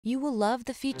You will love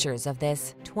the features of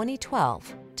this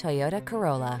 2012 Toyota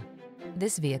Corolla.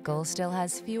 This vehicle still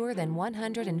has fewer than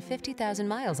 150,000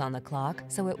 miles on the clock,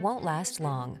 so it won't last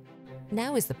long.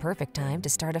 Now is the perfect time to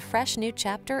start a fresh new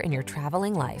chapter in your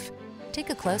traveling life.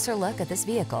 Take a closer look at this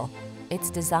vehicle.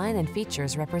 Its design and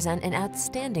features represent an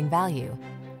outstanding value.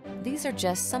 These are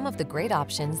just some of the great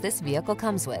options this vehicle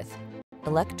comes with: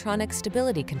 electronic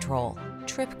stability control,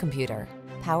 trip computer,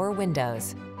 power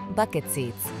windows, bucket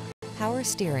seats, power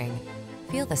steering.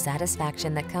 Feel the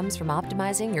satisfaction that comes from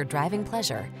optimizing your driving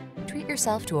pleasure. Treat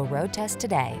yourself to a road test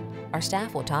today. Our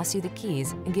staff will toss you the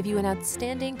keys and give you an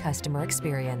outstanding customer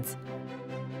experience.